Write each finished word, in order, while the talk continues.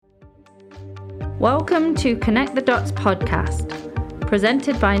Welcome to Connect the Dots podcast,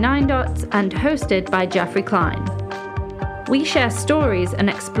 presented by 9 Dots and hosted by Jeffrey Klein. We share stories and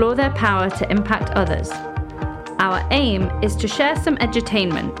explore their power to impact others. Our aim is to share some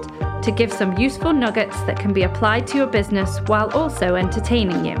edutainment, to give some useful nuggets that can be applied to your business while also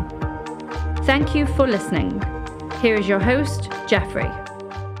entertaining you. Thank you for listening. Here is your host, Jeffrey.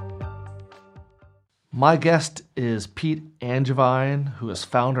 My guest is Pete Angevine, who is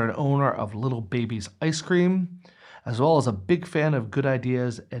founder and owner of Little Baby's Ice Cream, as well as a big fan of good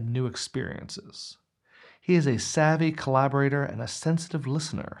ideas and new experiences. He is a savvy collaborator and a sensitive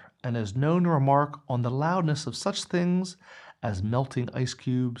listener, and is known to remark on the loudness of such things as melting ice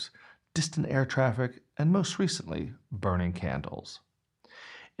cubes, distant air traffic, and most recently, burning candles.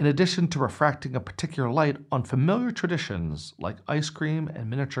 In addition to refracting a particular light on familiar traditions like ice cream and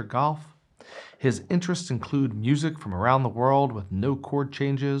miniature golf, his interests include music from around the world with no chord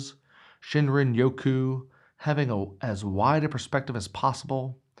changes, Shinrin Yoku, having as wide a perspective as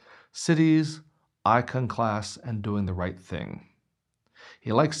possible, cities, iconoclasts, and doing the right thing.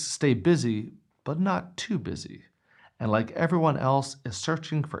 He likes to stay busy, but not too busy, and like everyone else is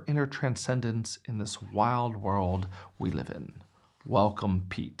searching for inner transcendence in this wild world we live in. Welcome,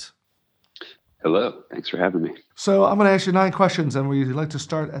 Pete. Hello, thanks for having me. So I'm going to ask you 9 questions, and we'd like to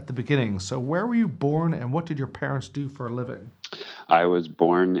start at the beginning. So where were you born, and what did your parents do for a living? I was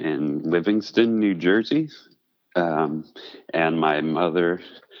born in Livingston, New Jersey, and my mother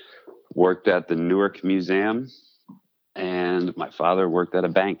worked at the Newark Museum, and my father worked at a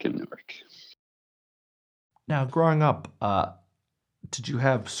bank in Newark. Now, growing up, did you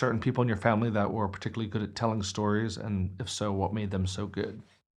have certain people in your family that were particularly good at telling stories, and if so, what made them so good?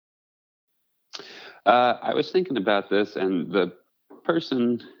 I was thinking about this, and the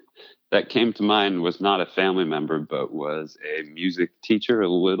person that came to mind was not a family member, but was a music teacher a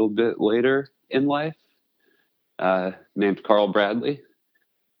little bit later in life, named Carl Bradley.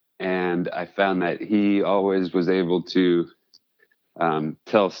 And I found that he always was able to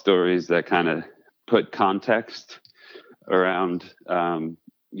tell stories that kind of put context around, a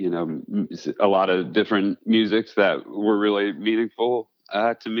lot of different musics that were really meaningful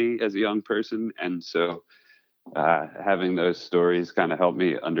to me as a young person. And so having those stories kind of helped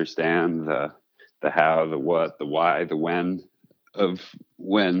me understand the how, the what, the why, the when of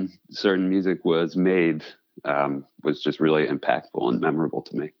when certain music was made was just really impactful and memorable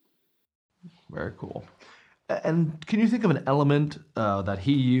to me. Very cool. And can you think of an element that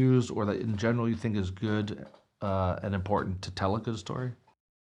he used or that in general you think is good and important to tell a good story?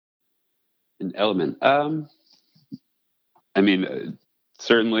 An element?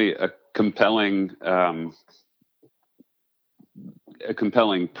 Certainly a compelling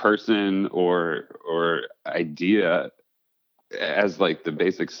person or idea as like the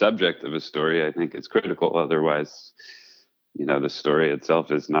basic subject of a story, I think is critical. Otherwise, the story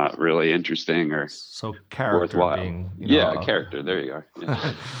itself is not really interesting or so character worthwhile. Being, character. There you are.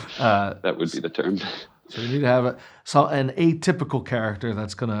 Yeah. That would be the term. So you need to have an atypical character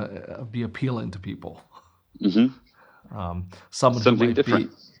that's going to be appealing to people. Mm-hmm. Something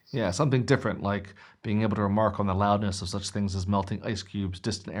different. Something different, like being able to remark on the loudness of such things as melting ice cubes,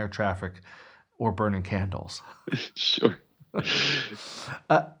 distant air traffic, or burning candles. Sure.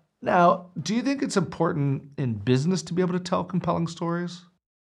 Now, do you think it's important in business to be able to tell compelling stories?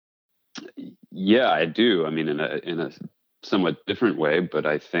 Yeah, I do. In a somewhat different way, but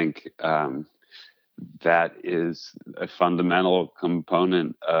I think that is a fundamental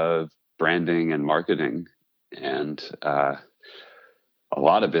component of branding and marketing. And a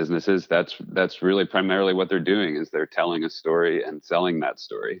lot of businesses, that's really primarily what they're doing, is they're telling a story and selling that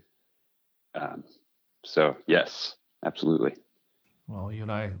story. So yes, absolutely. Well, you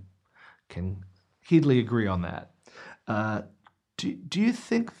and I can heedily agree on that. Do you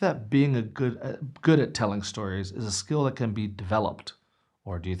think that being good at telling stories is a skill that can be developed,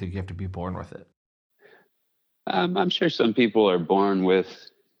 or do you think you have to be born with it? I'm sure some people are born with,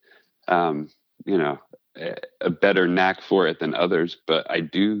 a better knack for it than others, but I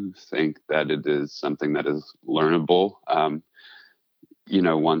do think that it is something that is learnable.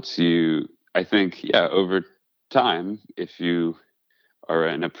 Over time, if you are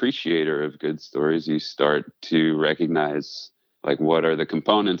an appreciator of good stories, you start to recognize like what are the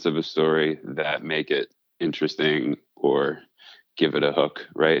components of a story that make it interesting or give it a hook,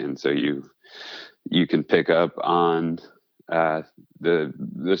 right? And so you can pick up on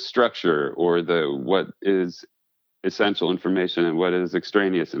the structure or what is essential information and what is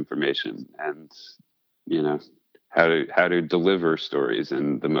extraneous information, and how to deliver stories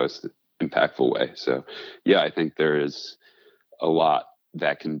in the most impactful way. So yeah, I think there is a lot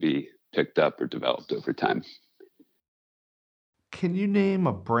that can be picked up or developed over time. Can you name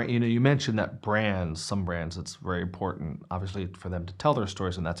a brand? You mentioned that some brands, it's very important, obviously, for them to tell their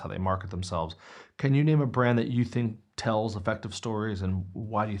stories, and that's how they market themselves. Can you name a brand that you think tells effective stories, and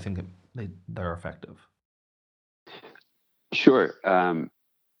why do you think they're effective? Sure. I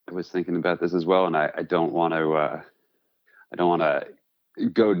was thinking about this as well, and I don't want to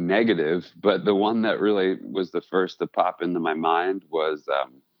go negative, but the one that really was the first to pop into my mind was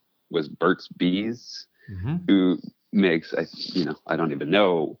Burt's Bees, Mm-hmm. who makes, I don't even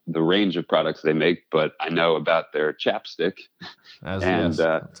know the range of products they make, but I know about their chapstick. Yes,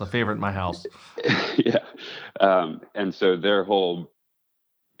 it's a favorite in my house. Yeah. And so their whole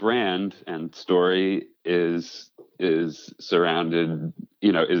brand and story is surrounded,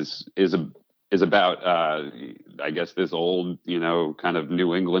 is about, I guess, this old, kind of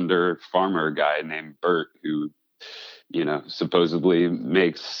New Englander farmer guy named Bert, who, supposedly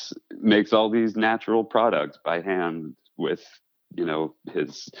makes all these natural products by hand with,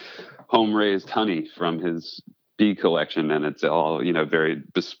 his home raised honey from his bee collection. And it's all, very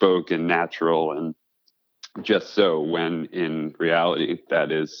bespoke and natural, and just so, when in reality,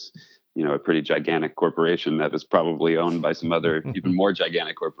 that is, a pretty gigantic corporation that is probably owned by some other even more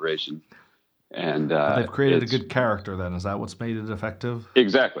gigantic corporation. And but they've created a good character. Then is that what's made it effective?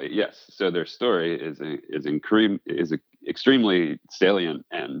 Exactly. Yes. So their story is extremely salient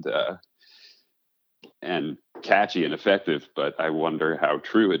and catchy and effective. But I wonder how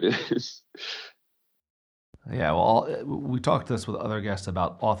true it is. Yeah, well, we talked this with other guests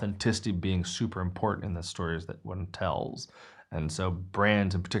about authenticity being super important in the stories that one tells. And so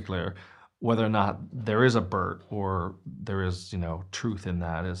brands in particular, whether or not there is a Bert or there is, truth in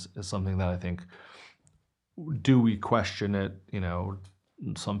that is something that I think, do we question it?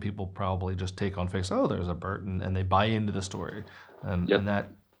 Some people probably just take on face, oh, there's a Bert, and they buy into the story. And, Yep. and that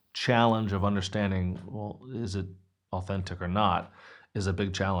challenge of understanding, well, is it authentic or not, is a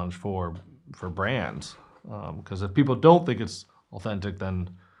big challenge for brands. Because if people don't think it's authentic, then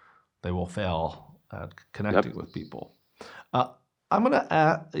they will fail at connecting with people. I'm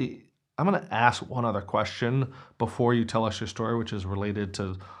gonna ask one other question before you tell us your story, which is related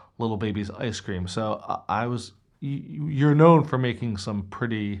to Little Baby's ice cream. So you're known for making some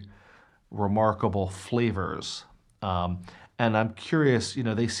pretty remarkable flavors, and I'm curious.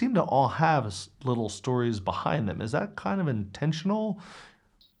 They seem to all have little stories behind them. Is that kind of intentional?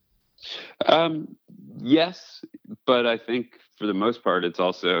 Yes, but I think for the most part, it's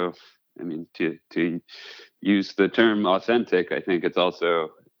also, to use the term authentic, I think it's also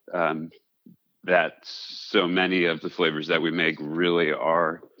that so many of the flavors that we make really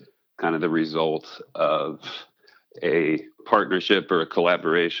are kind of the result of a partnership or a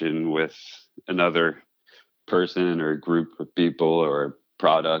collaboration with another person or a group of people or a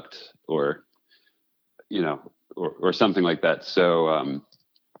product or something like that. So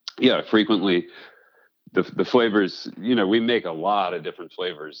frequently the flavors, we make a lot of different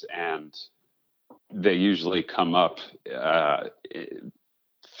flavors, and they usually come up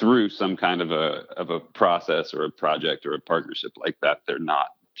through some kind of a process or a project or a partnership like that. They're not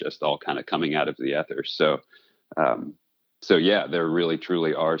just all kind of coming out of the ether. So yeah, there really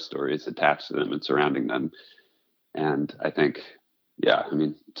truly are stories attached to them and surrounding them. And I think,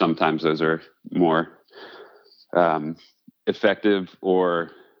 sometimes those are more effective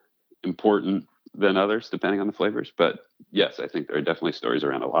or important than others, depending on the flavors. But yes, I think there are definitely stories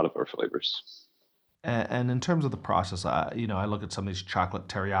around a lot of our flavors. And in terms of the process, I look at some of these chocolate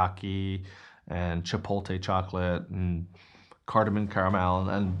teriyaki and chipotle chocolate and cardamom caramel,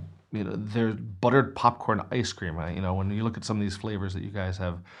 and there's buttered popcorn ice cream. When you look at some of these flavors that you guys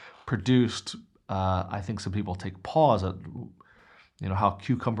have produced, I think some people take pause at how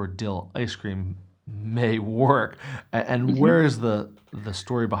cucumber dill ice cream may work, and where is the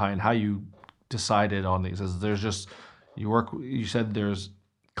story behind how you decided on these? Is there's just you said there's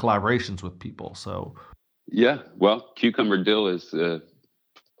collaborations with people, so yeah, well, cucumber dill is a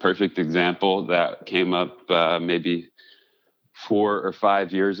perfect example that came up maybe 4 or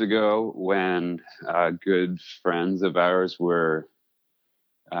 5 years ago when good friends of ours were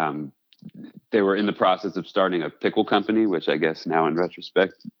they were in the process of starting a pickle company, which I guess now in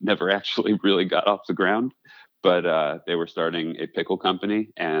retrospect never actually really got off the ground. But they were starting a pickle company,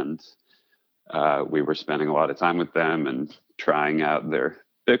 and we were spending a lot of time with them and trying out their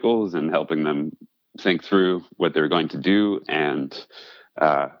pickles and helping them think through what they were going to do. And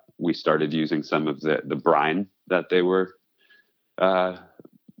we started using some of the brine that they were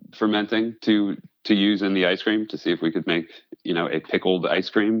fermenting to use in the ice cream to see if we could make, a pickled ice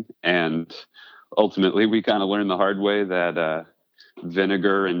cream. And ultimately we kind of learned the hard way that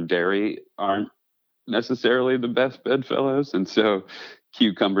vinegar and dairy aren't necessarily the best bedfellows, and so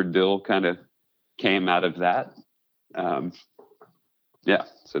cucumber dill kind of came out of that. Yeah,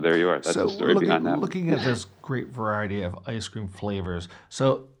 so there you are. That's the story behind that. Looking at this great variety of ice cream flavors,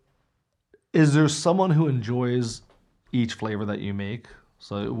 so is there someone who enjoys each flavor that you make?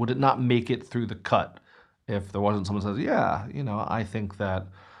 So would it not make it through the cut if there wasn't someone who says, yeah, I think that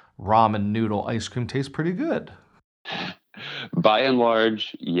ramen noodle ice cream tastes pretty good? By and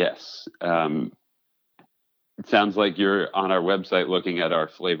large, yes. It sounds like you're on our website looking at our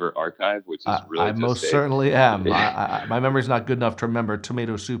flavor archive, which is really I most certainly am. My memory's not good enough to remember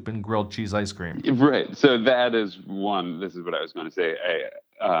tomato soup and grilled cheese ice cream. Right. So that is one. This is what I was going to say.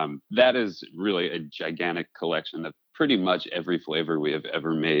 That is really a gigantic collection of pretty much every flavor we have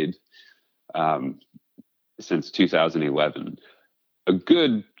ever made since 2011. A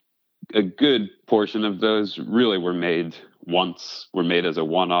good portion of those really were made as a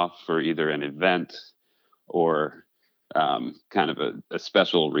one-off for either an event or kind of a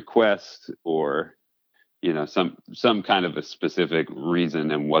special request, or some kind of a specific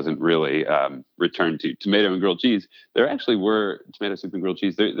reason, and wasn't really returned to. Tomato and grilled cheese, there actually were tomato soup and grilled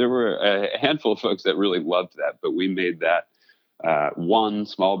cheese. There were a handful of folks that really loved that, but we made that one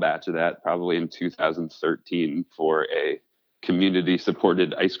small batch of that probably in 2013 for a community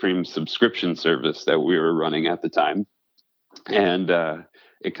supported ice cream subscription service that we were running at the time. And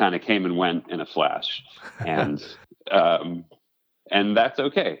it kind of came and went in a flash, and that's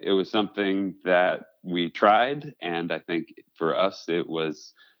okay. It was something that we tried, and I think for us it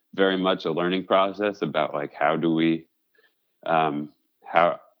was very much a learning process about like how do we turn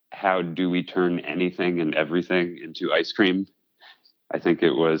anything and everything into ice cream. I think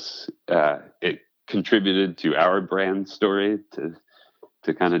it contributed to our brand story to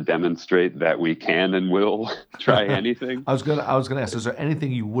kind of demonstrate that we can and will try anything. I was gonna ask, is there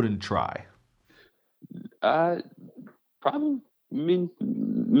anything you wouldn't try? Probably. I mean,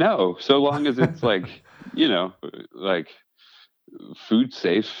 no. So long as it's like food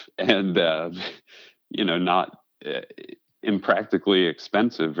safe and not impractically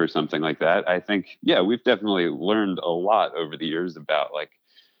expensive or something like that. I think we've definitely learned a lot over the years about like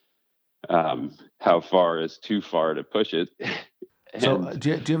how far is too far to push it. So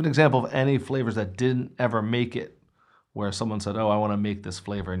do you have an example of any flavors that didn't ever make it, where someone said, oh, I want to make this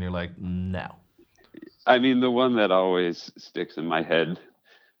flavor, and you're like, no? I mean, the one that always sticks in my head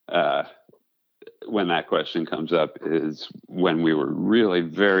when that question comes up is when we were really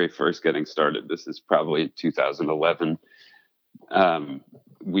very first getting started. This is probably 2011.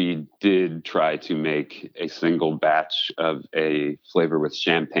 We did try to make a single batch of a flavor with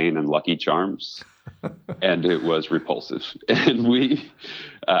champagne and Lucky Charms, and it was repulsive. And we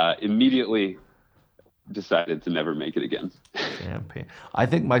immediately decided to never make it again. Champagne. I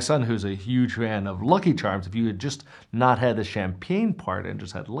think my son, who's a huge fan of Lucky Charms, if you had just not had the champagne part and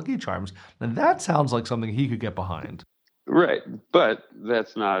just had Lucky Charms, then that sounds like something he could get behind. Right. But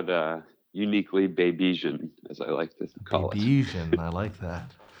that's not uniquely Babesian, as I like to call Babesian, I like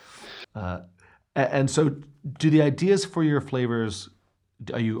that. And so do the ideas for your flavors,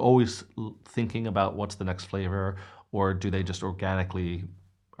 are you always thinking about what's the next flavor, or do they just organically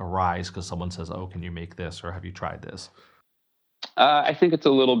arise because someone says, oh, can you make this, or have you tried this? I think it's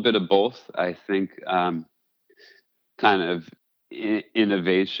a little bit of both. I think kind of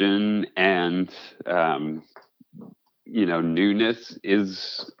innovation and newness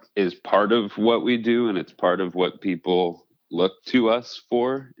is part of what we do, and it's part of what people look to us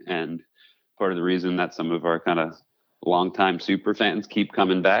for, and part of the reason that some of our kind of longtime super fans keep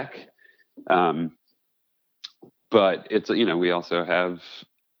coming back. But it's we also have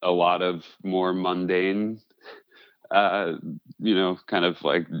a lot of more mundane, kind of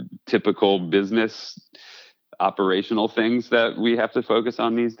like typical business operational things that we have to focus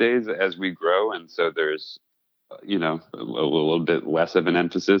on these days as we grow. And so there's, a little bit less of an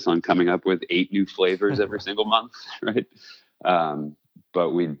emphasis on coming up with 8 new flavors every single month, right? But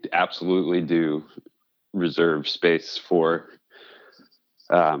we absolutely do reserve space for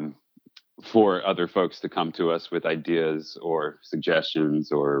other folks to come to us with ideas or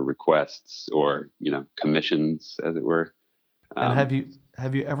suggestions or requests or commissions, as it were. And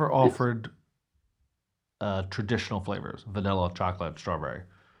have you ever offered traditional flavors, vanilla, chocolate, strawberry?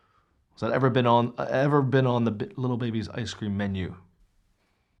 Has that ever been on the Little Baby's ice cream menu?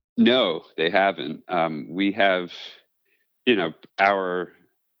 No, they haven't. We have, our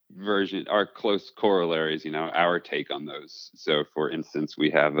version, our close corollaries, our take on those. So for instance, we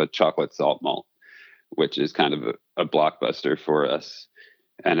have a chocolate salt malt, which is kind of a blockbuster for us.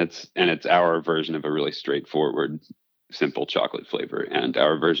 And it's our version of a really straightforward simple chocolate flavor. And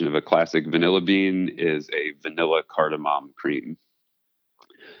our version of a classic vanilla bean is a vanilla cardamom cream.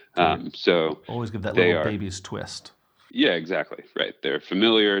 So always give that they little are, baby's twist. Yeah, exactly. Right. They're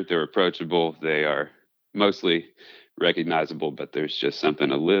familiar, they're approachable, they are mostly recognizable, but there's just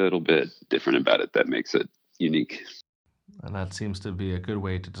something a little bit different about it that makes it unique. And that seems to be a good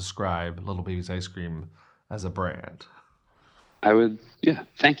way to describe Little Baby's Ice Cream as a brand.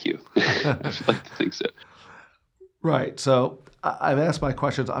 Thank you. I would like to think so. Right. So I've asked my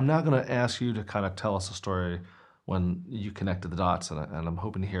questions. I'm not going to ask you to kind of tell us a story when you connected the dots, and I'm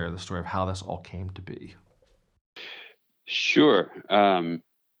hoping to hear the story of how this all came to be. Sure.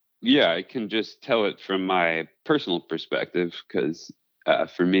 I can just tell it from my personal perspective, because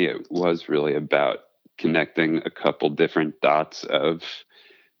for me, it was really about connecting a couple different dots of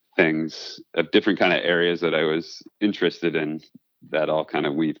things, of different kind of areas that I was interested in, that all kind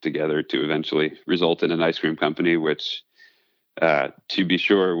of weave together to eventually result in an ice cream company, which, to be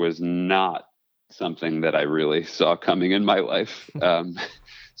sure, was not something that I really saw coming in my life.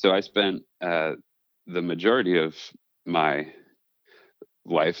 So I spent the majority of my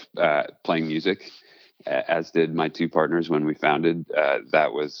life playing music, as did my two partners when we founded.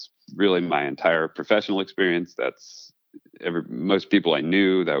 That was really my entire professional experience. That's most people I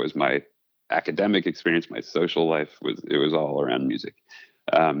knew. That was my academic experience. My social life was all around music.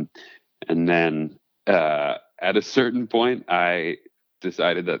 And then at a certain point, I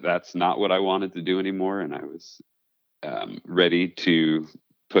decided that that's not what I wanted to do anymore, and I was ready to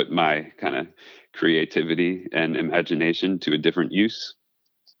put my kind of creativity and imagination to a different use.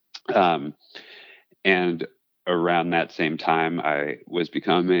 And around that same time, I was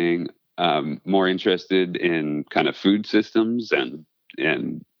becoming more interested in kind of food systems and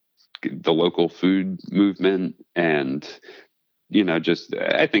the local food movement. And, just,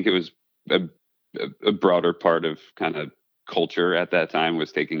 I think it was a broader part of kind of culture at that time,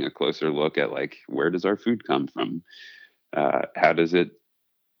 was taking a closer look at, like, where does our food come from? How does it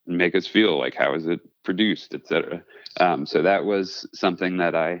make us feel? Like, how is it produced, et cetera? So that was something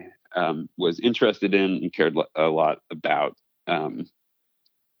that I was interested in and cared a lot about.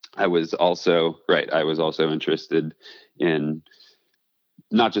 I was also interested in,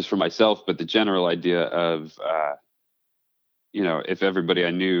 not just for myself, but the general idea of, if everybody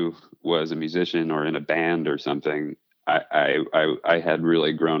I knew was a musician or in a band or something, I had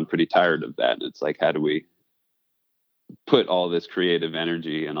really grown pretty tired of that. It's like, how do we put all this creative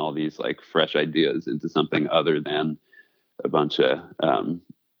energy and all these, like, fresh ideas into something other than a bunch of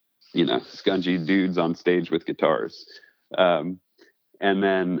scungy dudes on stage with guitars? And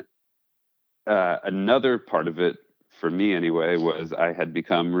then another part of it, for me anyway, was I had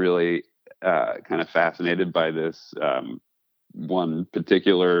become really kind of fascinated by this one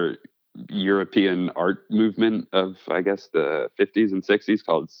particular European art movement of, I guess, the 50s and 60s,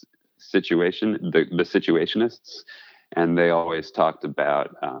 called the Situationists. And they always talked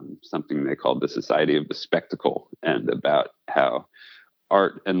about something they called the Society of the Spectacle, and about how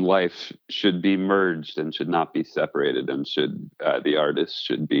art and life should be merged and should not be separated, and the artist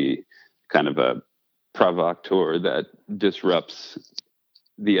should be kind of a provocateur that disrupts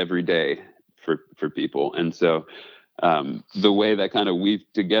the everyday for people. And so the way that kind of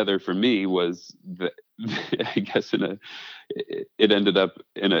weaved together for me was that, I guess it ended up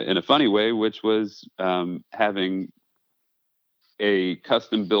in a funny way, which was having a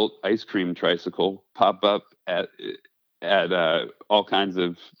custom built ice cream tricycle pop up at all kinds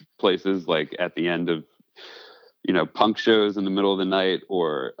of places, like at the end of punk shows in the middle of the night,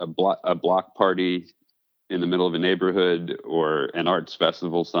 or a block party in the middle of a neighborhood, or an arts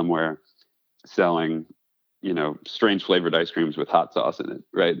festival somewhere, selling strange flavored ice creams with hot sauce in it.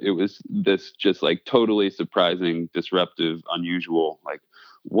 Right? It was this just, like, totally surprising, disruptive, unusual, like,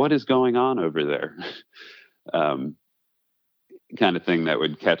 what is going on over there? Kind of thing that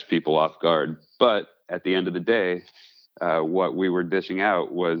would catch people off guard. But at the end of the day, what we were dishing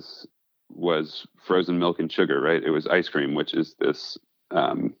out was frozen milk and sugar, right? It was ice cream, which is this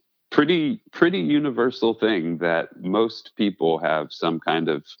pretty universal thing that most people have some kind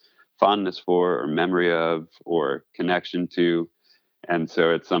of fondness for, or memory of, or connection to. And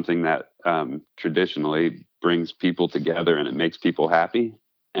so it's something that traditionally brings people together, and it makes people happy.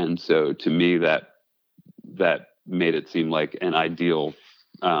 And so to me, that made it seem like an ideal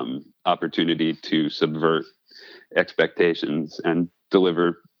opportunity to subvert expectations and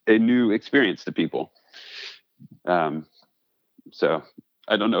deliver a new experience to people. So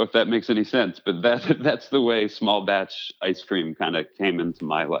I don't know if that makes any sense, but that's the way small batch ice cream kind of came into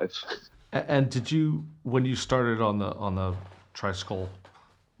my life. And did you, when you started on the tricycle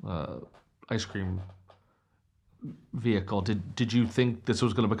ice cream vehicle, did you think this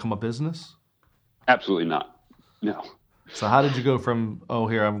was going to become a business? Absolutely not. No. So how did you go from,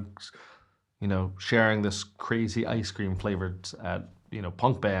 here I'm, sharing this crazy ice cream flavored at,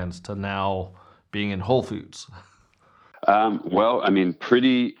 punk bands to now being in Whole Foods? Well, I mean,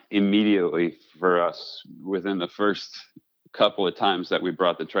 pretty immediately for us, within the first couple of times that we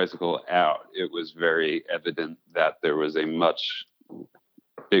brought the tricycle out, it was very evident that there was a much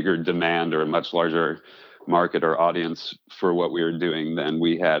bigger demand or a much larger market or audience for what we were doing than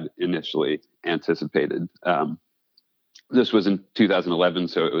we had initially anticipated. This was in 2011,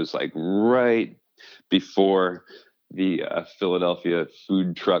 so it was like right before the Philadelphia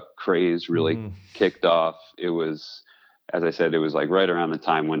food truck craze really kicked off. It was, as I said, it was like right around the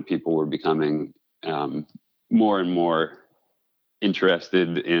time when people were becoming more and more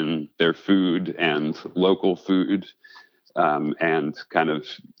interested in their food and local food, and kind of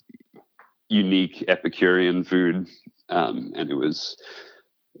unique Epicurean food. And it was,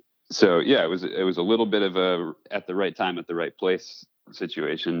 so yeah, it was a little bit of a at the right time, at the right place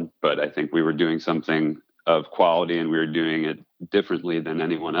situation, but I think we were doing something of quality and we were doing it differently than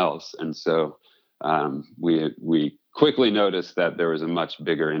anyone else. And so we quickly noticed that there was a much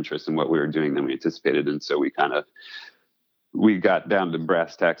bigger interest in what we were doing than we anticipated. And so we got down to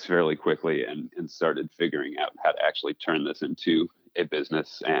brass tacks fairly quickly and started figuring out how to actually turn this into a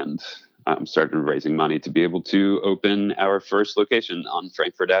business, and started raising money to be able to open our first location on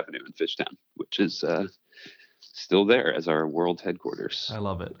Frankfurt Avenue in Fishtown, which is still there as our world headquarters. I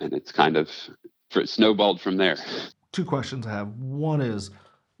love it. And it's kind of snowballed from there. Two questions I have. One is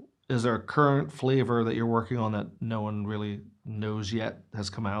there a current flavor that you're working on that no one really knows yet has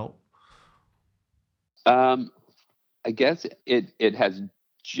come out? I guess it has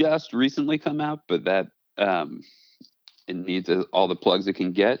just recently come out, but that it needs all the plugs it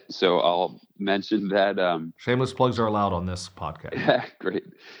can get. So I'll mention that. Shameless plugs are allowed on this podcast. Great.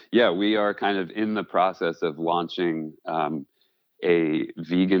 Yeah, we are kind of in the process of launching a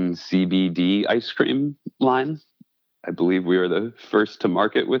vegan CBD ice cream line. I believe we are the first to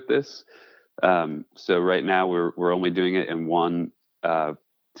market with this. So right now we're only doing it in one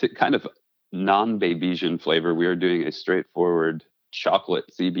kind of non-Bayesian flavor. We are doing a straightforward chocolate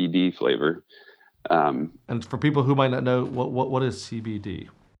CBD flavor. And for people who might not know, what is CBD?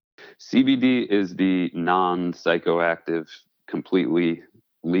 CBD is the non-psychoactive, completely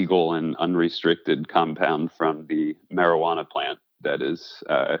legal and unrestricted compound from the marijuana plant that is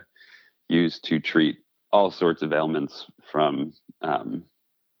used to treat all sorts of ailments from,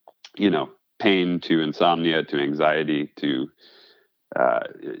 pain to insomnia to anxiety to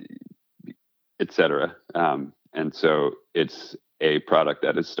etc. And so it's a product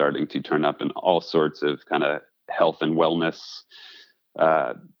that is starting to turn up in all sorts of kind of health and wellness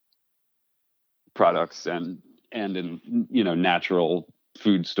products and in, natural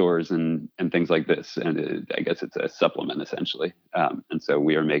food stores and things like this. And I guess it's a supplement essentially. And so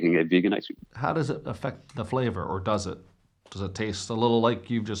we are making a vegan ice cream. How does it affect the flavor, or does it? Does it taste a little like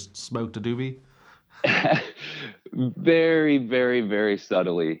you've just smoked a doobie? Very, very, very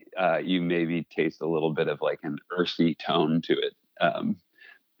subtly, you maybe taste a little bit of like an earthy tone to it.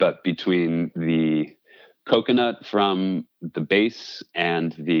 But between the coconut from the base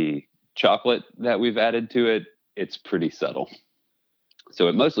and the chocolate that we've added to it, it's pretty subtle. So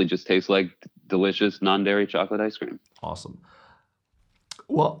it mostly just tastes like delicious non-dairy chocolate ice cream. Awesome.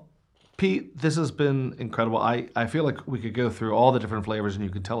 Well, Pete, this has been incredible. I feel like we could go through all the different flavors and you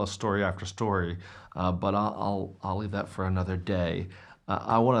could tell us story after story, but I'll leave that for another day.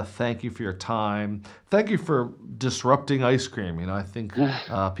 I want to thank you for your time. Thank you for disrupting ice cream. I think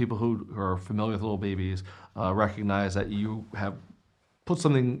people who are familiar with Little Babies recognize that you have put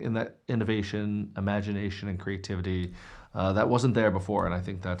something in that innovation, imagination, and creativity that wasn't there before, and I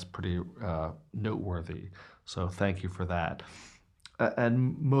think that's pretty noteworthy. So thank you for that.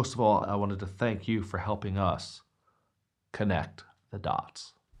 And most of all, I wanted to thank you for helping us connect the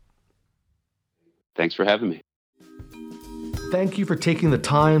dots. Thanks for having me. Thank you for taking the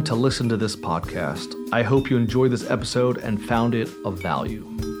time to listen to this podcast. I hope you enjoyed this episode and found it of value.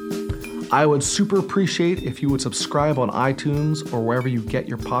 I would super appreciate if you would subscribe on iTunes or wherever you get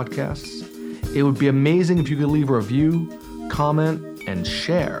your podcasts. It would be amazing if you could leave a review, comment, and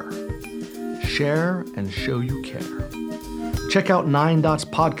share. Share and show you care. Check out 9 Dots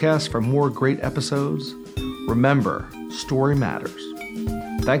Podcast for more great episodes. Remember, story matters.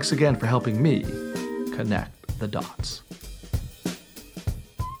 Thanks again for helping me connect the dots.